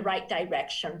you in the right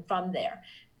direction from there.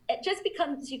 It just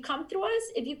becomes, you come through us,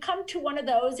 if you come to one of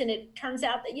those and it turns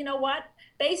out that,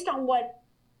 based on what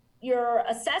your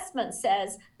assessment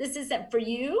says this isn't for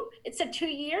you, it's a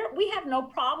 2-year, we have no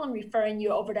problem referring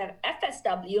you over to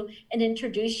FSW and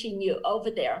introducing you over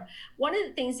there. One of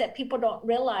the things that people don't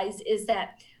realize is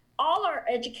that all our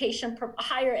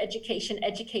higher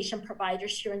education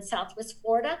providers here in Southwest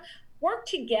Florida work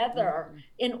together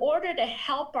in order to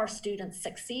help our students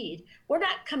succeed. We're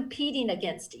not competing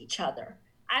against each other.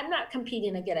 I'm not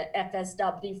competing against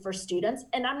FSW for students,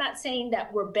 and I'm not saying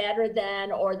that we're better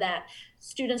than or that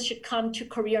students should come to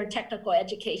career and technical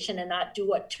education and not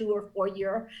do a 2 or 4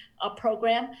 year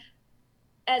program.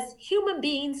 As human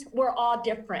beings, we're all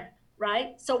different,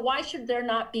 right? So why should there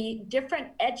not be different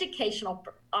educational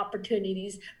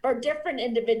opportunities for different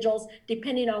individuals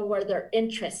depending on where their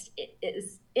interest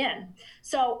is in?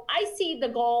 So I see the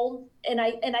goal, and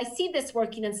I see this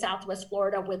working in Southwest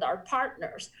Florida with our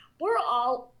partners. We're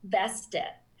all vested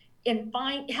in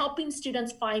helping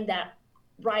students find that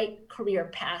right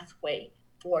career pathway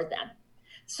for them.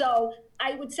 So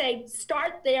I would say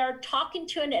start there, talking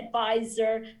to an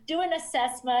advisor, do an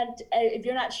assessment. If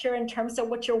you're not sure in terms of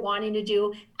what you're wanting to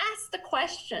do, ask the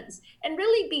questions and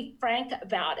really be frank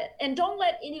about it. And don't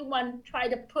let anyone try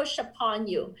to push upon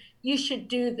you. You should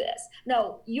do this.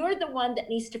 No, you're the one that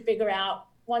needs to figure out,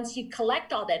 once you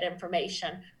collect all that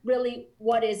information, really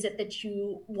what is it that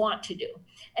you want to do.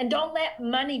 And don't let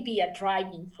money be a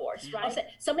driving force, right?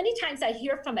 So many times I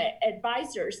hear from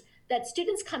advisors that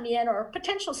students come in, or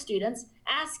potential students,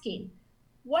 asking,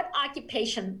 what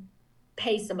occupation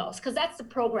pays the most? Because that's the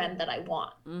program that I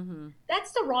want.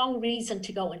 That's the wrong reason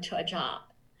to go into a job.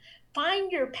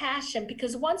 Find your passion,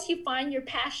 because once you find your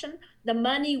passion, the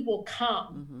money will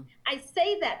come. I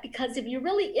say that because if you're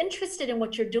really interested in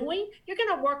what you're doing, you're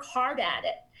going to work hard at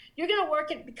it. You're going to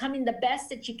work at becoming the best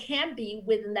that you can be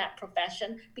within that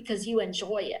profession because you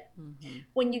enjoy it.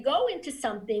 When you go into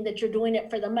something that you're doing it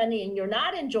for the money and you're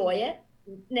not enjoying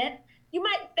it, you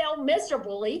might fail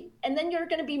miserably, and then you're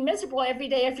going to be miserable every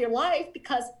day of your life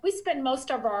because we spend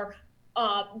most of our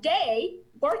day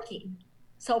working.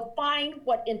 So find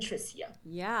what interests you.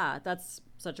 Yeah, that's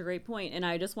such a great point. And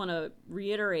I just want to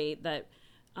reiterate that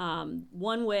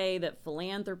one way that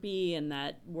philanthropy and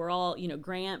that we're all,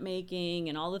 grant making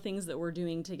and all the things that we're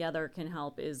doing together can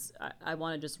help is I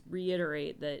want to just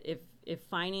reiterate that if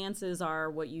finances are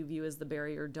what you view as the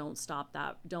barrier, don't stop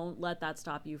that. Don't let that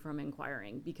stop you from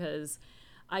inquiring, because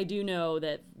I do know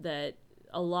that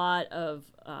a lot of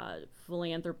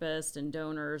philanthropists and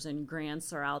donors and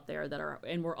grants are out there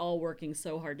and we're all working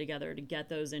so hard together to get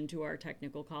those into our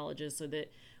technical colleges so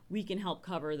that we can help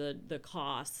cover the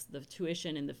costs, the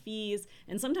tuition and the fees,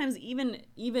 and sometimes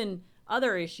even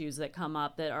other issues that come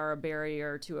up that are a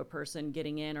barrier to a person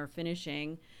getting in or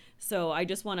finishing. So I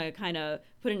just want to kind of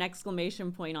put an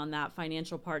exclamation point on that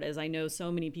financial part, as I know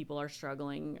so many people are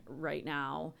struggling right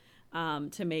now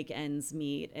to make ends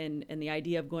meet, and the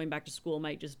idea of going back to school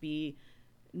might just be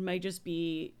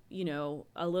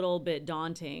a little bit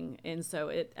daunting. And so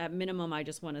at minimum, I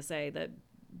just want to say that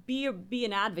be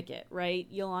an advocate, right,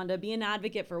 Yolanda? Be an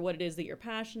advocate for what it is that you're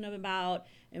passionate about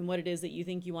and what it is that you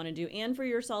think you want to do, and for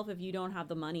yourself if you don't have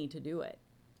the money to do it.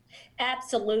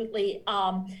 Absolutely.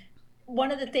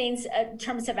 One of the things in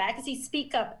terms of advocacy,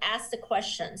 speak up, ask the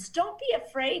questions. Don't be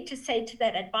afraid to say to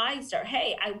that advisor,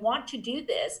 hey, I want to do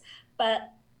this,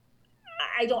 but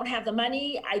I don't have the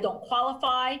money, I don't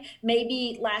qualify.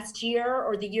 Maybe last year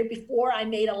or the year before I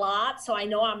made a lot, so I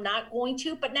know I'm not going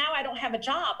to, but now I don't have a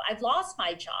job. I've lost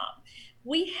my job.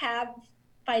 We have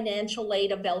financial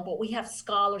aid available. We have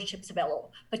scholarships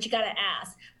available, but you got to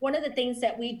ask. One of the things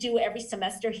that we do every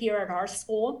semester here at our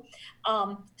school,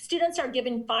 students are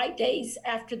given 5 days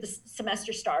after the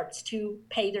semester starts to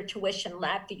pay their tuition,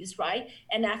 lab fees, right?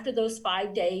 And after those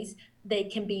 5 days, they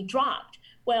can be dropped.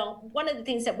 Well, one of the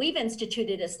things that we've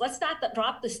instituted is let's not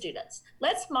drop the students.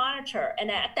 Let's monitor,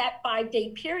 and at that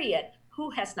 5-day period,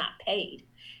 who has not paid?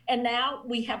 And now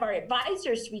we have our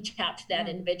advisors reach out to that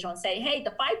individual and say, hey,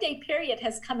 the 5-day period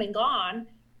has come and gone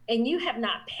and you have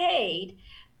not paid.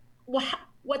 Well,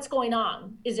 what's going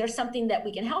on? Is there something that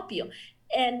we can help you?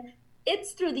 And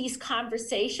it's through these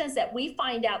conversations that we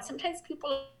find out sometimes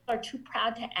people are too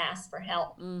proud to ask for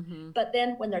help. But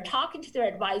then when they're talking to their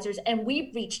advisors and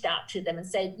we've reached out to them and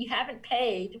said, you haven't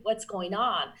paid, what's going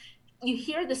on? You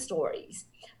hear the stories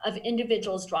of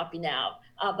individuals dropping out,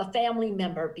 of a family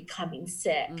member becoming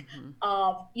sick,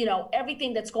 of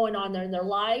everything that's going on there in their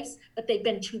lives, but they've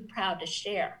been too proud to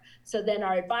share. So then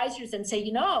our advisors then say,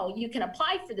 you can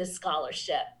apply for this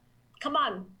scholarship. Come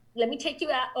on, let me take you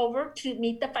over to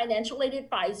meet the financial aid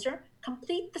advisor,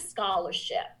 complete the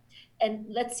scholarship. and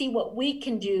let's see what we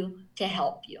can do to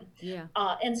help you. Yeah.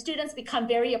 And students become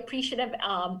very appreciative.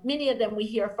 Many of them we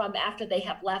hear from after they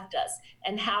have left us,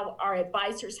 and how our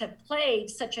advisors have played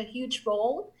such a huge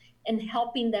role in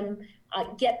helping them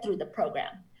get through the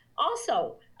program.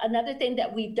 Also, another thing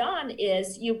that we've done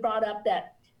is, you brought up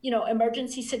that,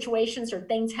 emergency situations or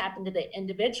things happen to the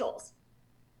individuals.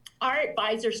 Our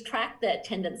advisors track the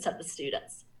attendance of the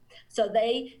students. So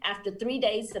they, after 3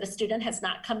 days that a student has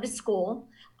not come to school,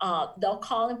 they'll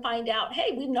call and find out,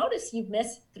 hey, we've noticed you've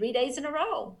missed 3 days in a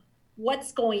row.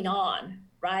 What's going on,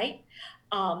 right?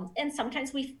 And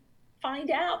sometimes we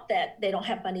find out that they don't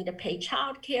have money to pay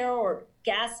childcare or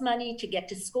gas money to get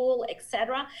to school,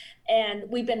 etc. And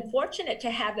we've been fortunate to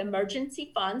have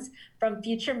emergency funds from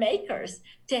Future Makers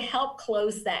to help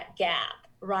close that gap,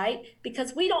 right?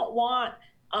 Because we don't want,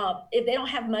 if they don't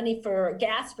have money for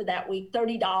gas for that week,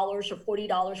 $30 or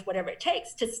 $40, whatever it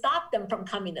takes, to stop them from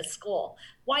coming to school.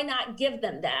 Why not give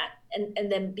them that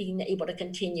and then being able to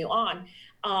continue on?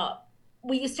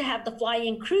 We used to have the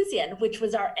Fly-In Cruise-In, which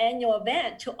was our annual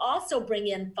event, to also bring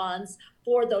in funds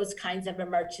for those kinds of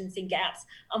emergency gaps.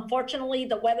 Unfortunately,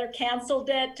 the weather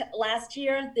canceled it last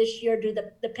year. This year, due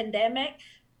to the pandemic,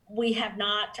 we have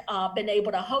not been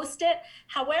able to host it.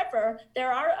 However,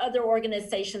 there are other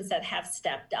organizations that have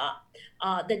stepped up.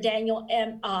 The Daniel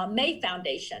M. May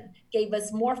Foundation gave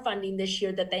us more funding this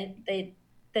year than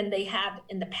they have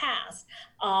in the past.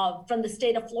 From the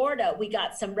state of Florida, we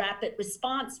got some rapid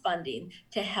response funding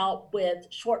to help with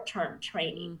short-term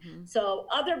training. Mm-hmm. So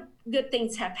other good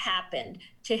things have happened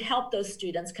to help those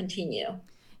students continue.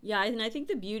 Yeah, and I think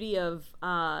the beauty of,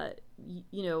 I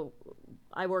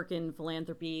work in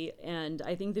philanthropy, and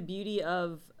I think the beauty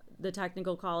of the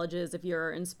technical colleges, if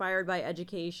you're inspired by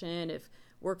education, if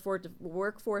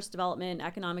workforce development,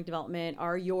 economic development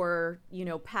are your,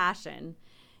 passion,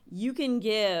 you can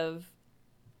give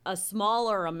a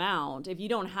smaller amount. If you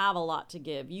don't have a lot to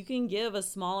give, you can give a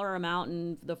smaller amount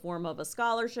in the form of a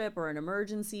scholarship or an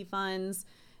emergency funds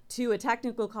to a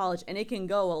technical college, and it can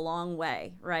go a long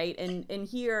way, right? And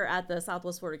here at the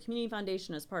Southwest Florida Community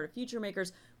Foundation, as part of Future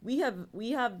Makers, we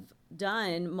have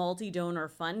done multi-donor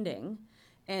funding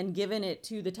and given it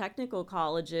to the technical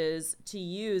colleges to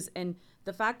use. And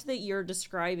the fact that you're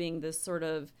describing this sort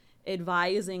of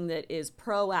advising that is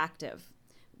proactive,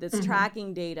 that's mm-hmm.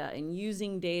 tracking data and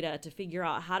using data to figure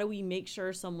out, how do we make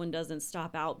sure someone doesn't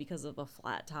stop out because of a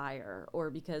flat tire, or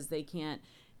because they can't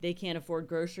afford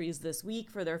groceries this week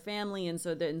for their family, and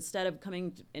so that instead of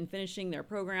coming and finishing their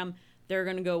program, they're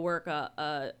going to go work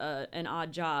an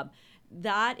odd job.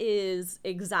 That is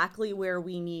exactly where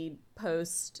we need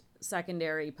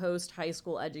post-secondary, post-high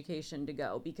school education to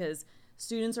go, because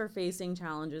students are facing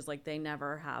challenges like they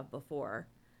never have before.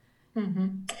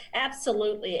 Mm-hmm.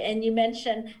 Absolutely. And you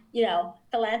mentioned,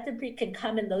 philanthropy can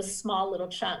come in those small little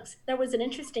chunks. There was an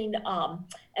interesting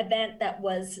event that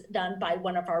was done by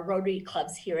one of our Rotary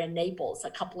clubs here in Naples a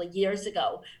couple of years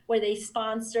ago, where they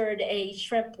sponsored a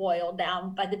shrimp boil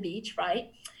down by the beach,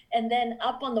 right? And then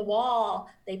up on the wall,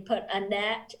 they put a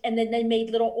net, and then they made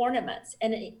little ornaments.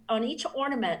 And on each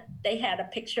ornament, they had a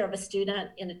picture of a student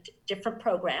in different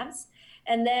programs,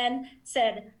 and then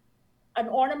said, an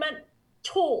ornament,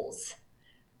 tools.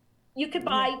 You could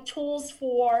buy tools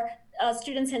for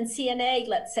students in CNA,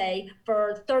 let's say,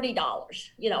 for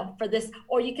 $30, for this,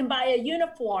 or you can buy a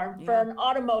uniform for an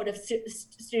automotive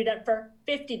student for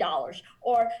 $50,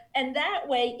 and that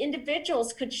way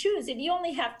individuals could choose. If you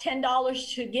only have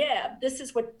 $10 to give, this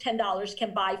is what $10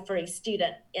 can buy for a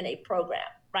student in a program,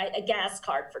 right? A gas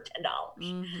card for $10.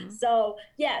 Mm-hmm. So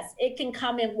yes, it can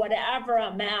come in whatever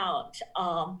amount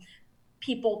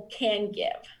people can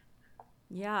give.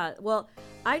 Yeah, well,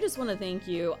 I just want to thank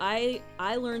you. I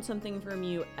learn something from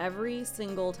you every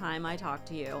single time I talk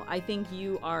to you. I think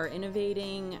you are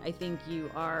innovating. I think you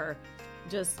are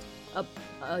just a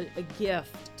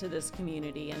gift to this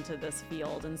community and to this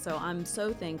field. And so I'm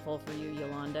so thankful for you,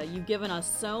 Yolanda. You've given us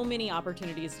so many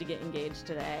opportunities to get engaged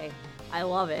today. I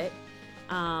love it.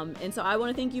 And so I want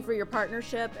to thank you for your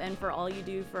partnership and for all you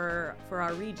do for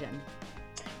our region.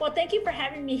 Well, thank you for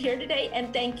having me here today,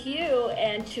 and thank you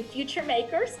and to Future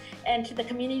Makers and to the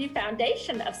Community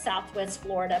Foundation of Southwest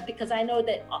Florida, because I know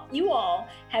that you all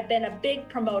have been a big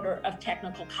promoter of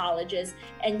technical colleges,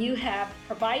 and you have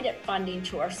provided funding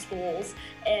to our schools,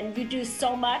 and you do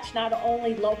so much, not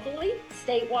only locally,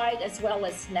 statewide, as well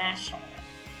as nationally.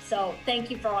 So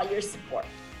thank you for all your support.